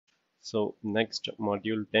So next,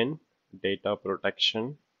 module 10, data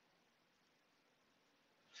protection.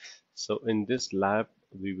 So in this lab,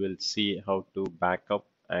 we will see how to backup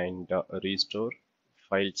and restore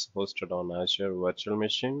files hosted on Azure virtual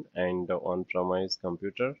machine and on-premise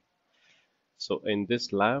computer. So in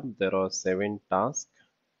this lab, there are 7 tasks.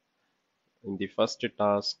 In the first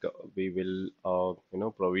task, we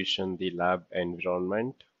will provision the lab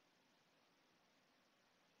environment.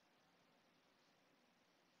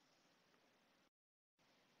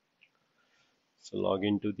 So log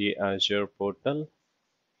into the Azure portal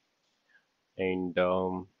and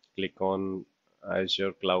click on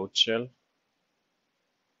Azure Cloud Shell.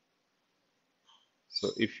 So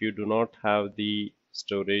if you do not have the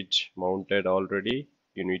storage mounted already,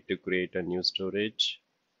 you need to create a new storage.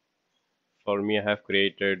 For me, I have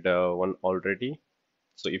created one already.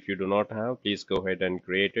 So if you do not have, please go ahead and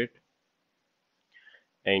create it.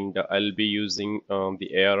 And I'll be using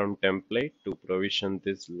the ARM template to provision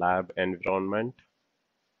this lab environment.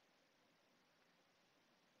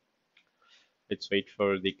 Let's wait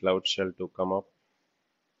for the Cloud Shell to come up.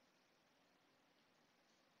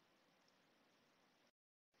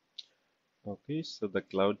 Okay, so the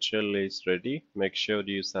Cloud Shell is ready. Make sure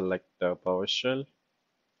you select PowerShell.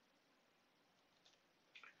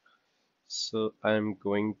 So I'm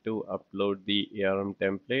going to upload the ARM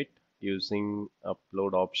template using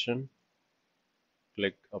upload option.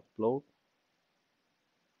 Click upload,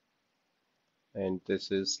 and this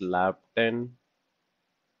is lab 10,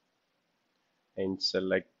 and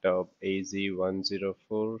select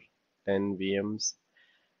AZ-104 10 VMs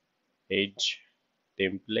Edge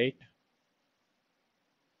template,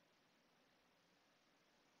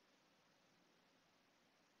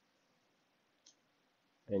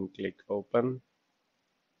 and click open.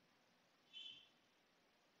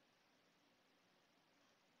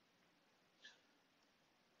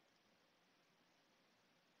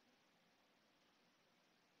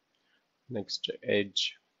 Next,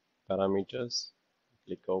 Edge parameters,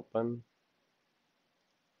 click open.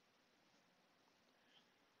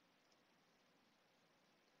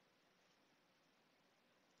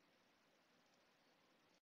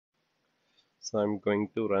 So I'm going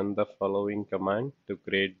to run the following command to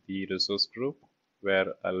create the resource group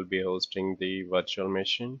where I'll be hosting the virtual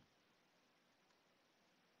machine.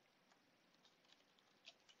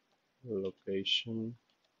 Location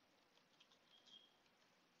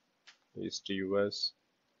is US,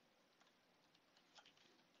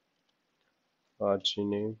 RG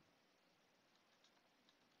name,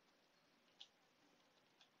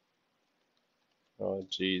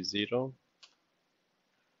 RG0,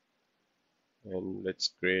 and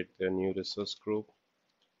let's create a new resource group,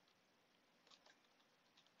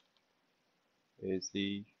 AZ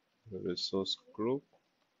resource group,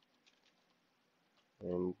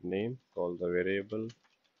 and name, call the variable,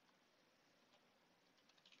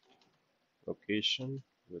 location,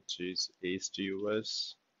 which is East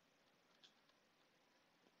US.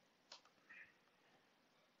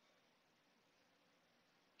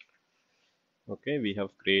 Okay, we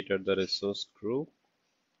have created the resource group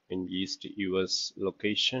in East US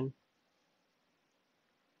location.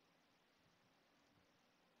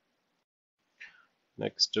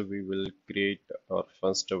 Next, we will create our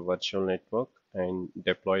first virtual network and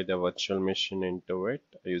deploy the virtual machine into it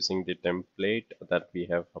using the template that we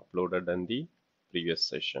have uploaded in the previous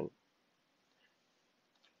session.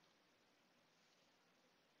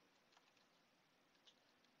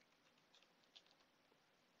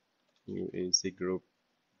 New AZ group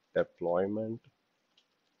deployment.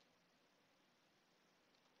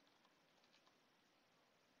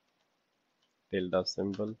 Tilde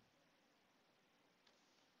symbol.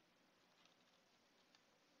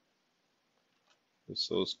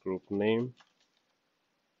 Resource group name.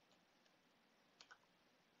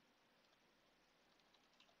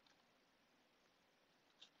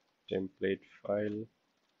 Template file.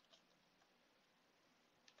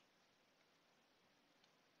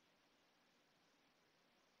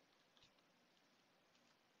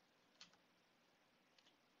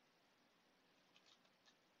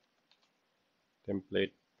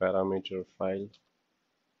 Template parameter file.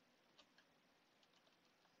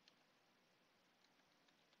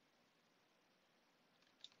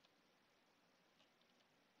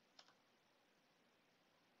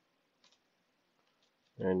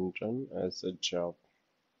 And run as a job.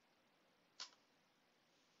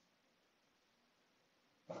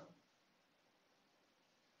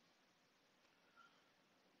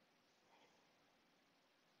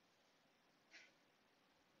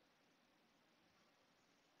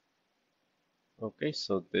 Okay,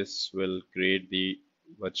 so this will create the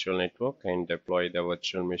virtual network and deploy the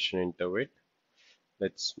virtual machine into it.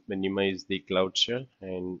 Let's minimize the cloud shell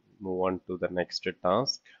and move on to the next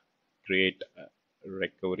task. Create a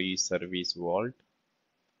recovery service vault.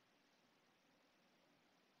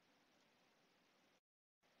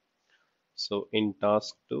 So in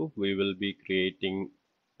task 2, we will be creating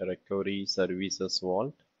a recovery services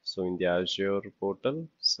vault. So in the Azure portal,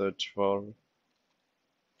 search for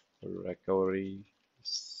recovery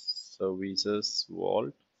services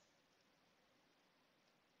vault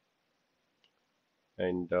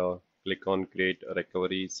and click on create a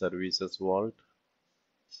recovery services vault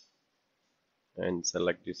and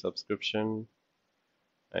select the subscription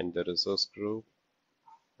and the resource group.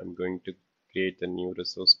 I'm going to create a new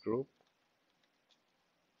resource group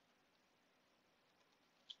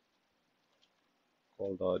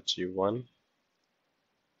called RG1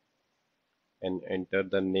 and enter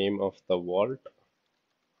the name of the vault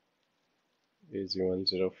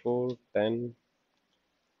AZ-104 10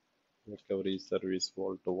 recovery service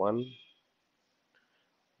vault 1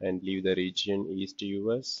 and leave the region East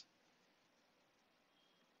US.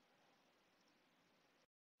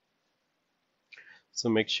 So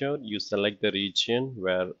make sure you select the region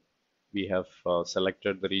where we have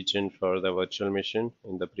selected the region for the virtual machine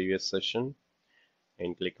in the previous session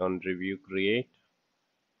and click on review create.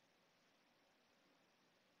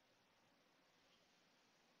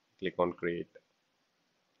 Click on create.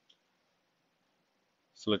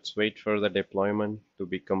 So let's wait for the deployment to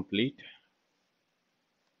be complete.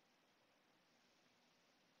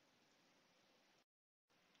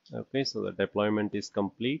 Okay, so the deployment is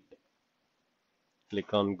complete.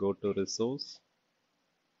 Click on go to resource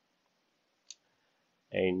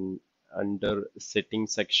and under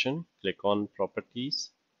settings section, click on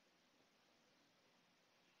properties.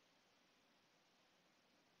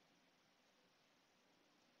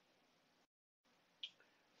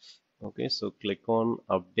 Okay, so click on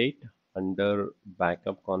update under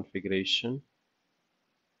backup configuration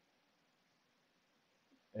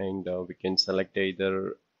and we can select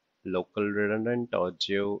either local redundant or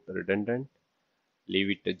geo redundant. Leave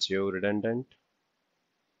it to geo redundant.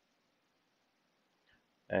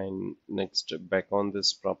 And next back on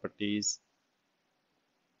this properties,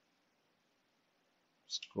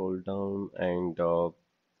 scroll down and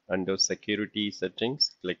under security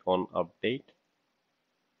settings, click on update.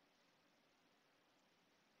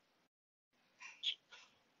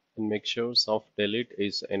 And make sure soft delete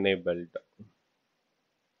is enabled.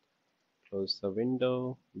 Close the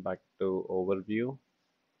window, back to overview.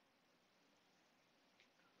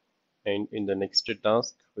 And in the next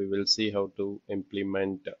task, we will see how to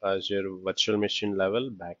implement Azure virtual machine level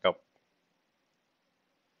backup.